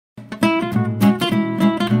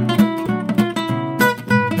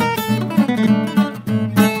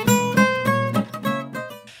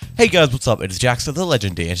Hey guys, what's up? It is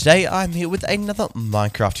jjaaxxthelegend here, and today I'm here with another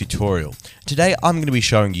Minecraft tutorial. Today I'm going to be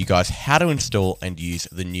showing you guys how to install and use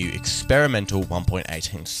the new experimental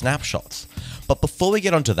 1.18 snapshots. But before we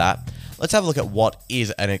get onto that, let's have a look at what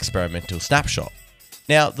is an experimental snapshot.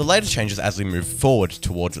 Now, the latest changes as we move forward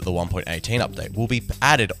towards the 1.18 update will be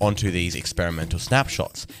added onto these experimental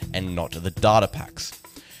snapshots and not the data packs.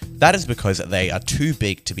 That is because they are too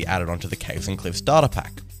big to be added onto the Caves and Cliffs data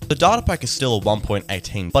pack. The data pack is still a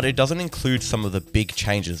 1.18, but it doesn't include some of the big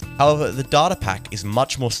changes. However, the data pack is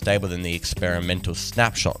much more stable than the experimental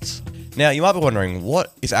snapshots. Now, you might be wondering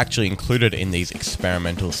what is actually included in these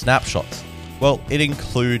experimental snapshots. Well, it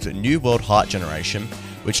includes new world height generation,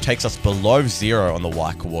 which takes us below 0 on the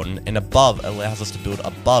Y coordinate, and above allows us to build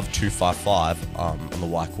above 255 on the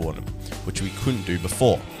Y coordinate, which we couldn't do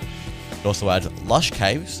before. It also adds lush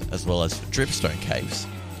caves, as well as dripstone caves.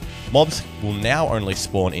 Mobs will now only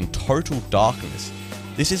spawn in total darkness.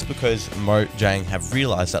 This is because Mojang have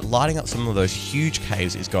realized that lighting up some of those huge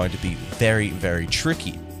caves is going to be very, very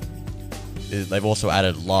tricky. They've also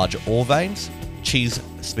added large ore veins, cheese,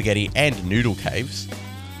 spaghetti, and noodle caves.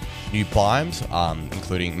 New biomes,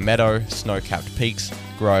 including meadow, snow-capped peaks,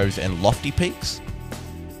 groves, and lofty peaks.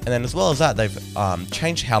 And then as well as that, they've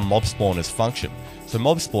changed how mob spawners function. So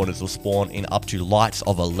mob spawners will spawn in up to lights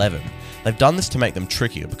of 11. They've done this to make them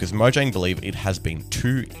trickier because Mojang believe it has been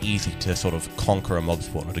too easy to sort of conquer a mob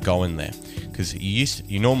spawner to go in there. Because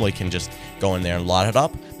you normally can just go in there and light it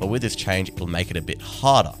up, but with this change it'll make it a bit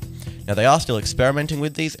harder. Now they are still experimenting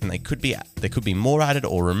with these, and they could be more added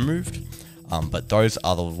or removed, but those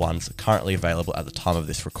are the ones currently available at the time of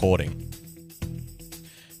this recording.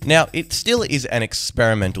 Now, it still is an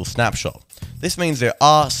experimental snapshot. This means there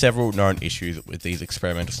are several known issues with these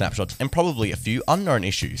experimental snapshots and probably a few unknown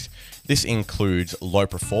issues. This includes low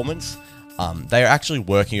performance. They are actually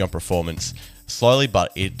working on performance slowly,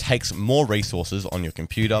 but it takes more resources on your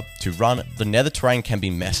computer to run. The nether terrain can be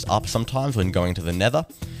messed up sometimes when going to the nether.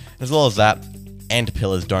 As well as that, end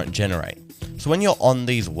pillars don't generate. So when you're on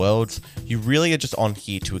these worlds, you really are just on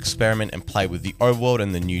here to experiment and play with the overworld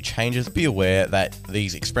and the new changes. Be aware that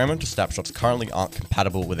these experimental snapshots currently aren't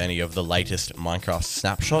compatible with any of the latest Minecraft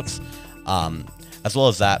snapshots. As well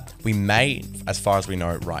as that, we may, as far as we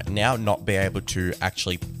know right now, not be able to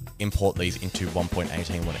actually import these into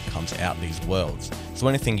 1.18 when it comes out these worlds. So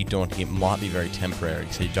anything you do on here might be very temporary,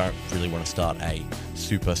 so you don't really want to start a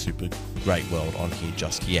super great world on here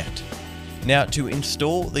just yet. Now, to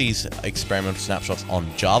install these experimental snapshots on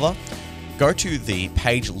Java, go to the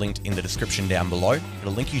page linked in the description down below.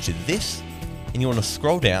 It'll link you to this, and you want to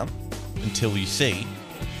scroll down until you see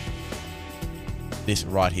this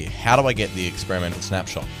right here. How do I get the experimental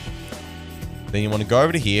snapshot? Then you want to go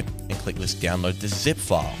over to here and click this download this zip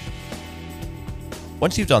file.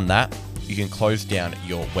 Once you've done that, you can close down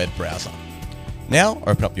your web browser. Now,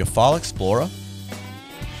 open up your file explorer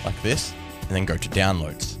like this, and then go to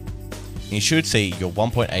downloads. You should see your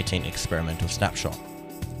 1.18 experimental snapshot.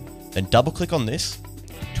 Then double click on this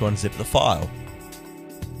to unzip the file.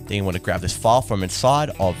 Then you want to grab this file from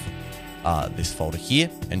inside of this folder here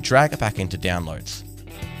and drag it back into downloads.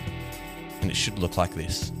 And it should look like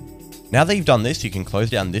this. Now that you've done this, you can close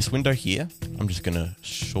down this window here. I'm just going to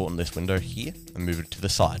shorten this window here and move it to the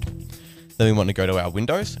side. Then we want to go to our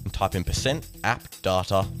Windows and type in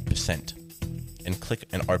 %appdata% and click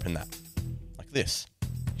and open that like this.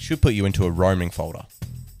 Should put you into a roaming folder.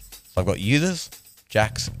 So I've got users,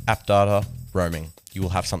 jjaaxx, appdata, roaming. You will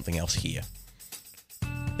have something else here.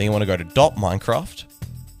 Then you want to go to .minecraft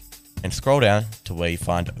and scroll down to where you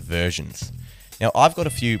find versions. Now I've got a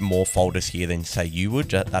few more folders here than say you would.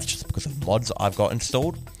 That's just because of mods I've got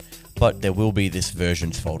installed, but there will be this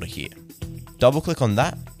versions folder here. Double click on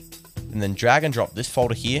that and then drag and drop this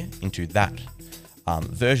folder here into that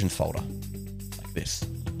versions folder like this.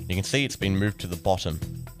 You can see it's been moved to the bottom.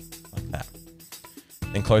 That.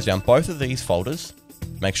 Then close down both of these folders,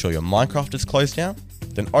 make sure your Minecraft is closed down,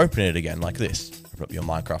 then open it again like this. Open up your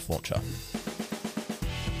Minecraft launcher.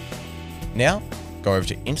 Now, go over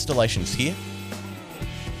to installations here,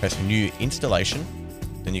 press new installation,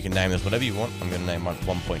 then you can name this whatever you want. I'm going to name mine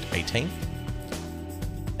 1.18,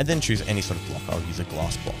 and then choose any sort of block. I'll use a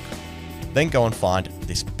glass block. Then go and find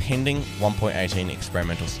this pending 1.18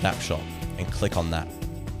 experimental snapshot and click on that.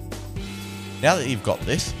 Now that you've got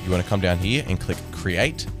this, you want to come down here and click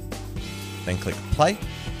create, then click play,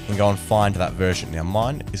 and go and find that version. Now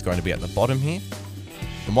mine is going to be at the bottom here,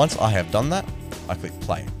 and once I have done that, I click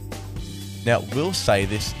play. Now it will say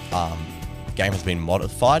this game has been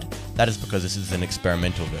modified. That is because this is an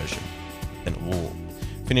experimental version. Then we'll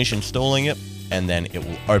finish installing it, and then it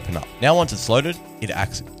will open up. Now once it's loaded, it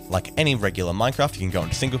acts like any regular Minecraft. You can go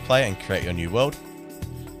into single player and create your new world.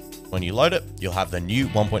 When you load it, you'll have the new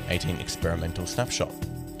 1.18 experimental snapshot.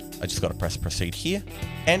 I just got to press proceed here,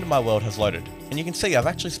 and my world has loaded. And you can see I've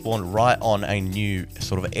actually spawned right on a new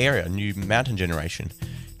sort of area, new mountain generation.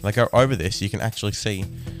 If I go over this, you can actually see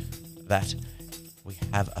that we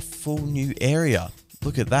have a full new area.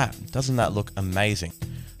 Look at that. Doesn't that look amazing?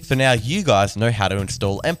 So now you guys know how to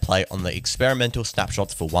install and play on the experimental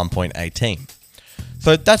snapshots for 1.18.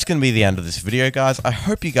 So that's going to be the end of this video, guys. I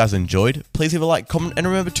hope you guys enjoyed. Please leave a like, comment, and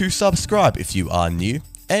remember to subscribe if you are new.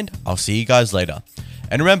 And I'll see you guys later.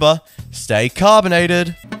 And remember, stay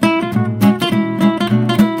carbonated.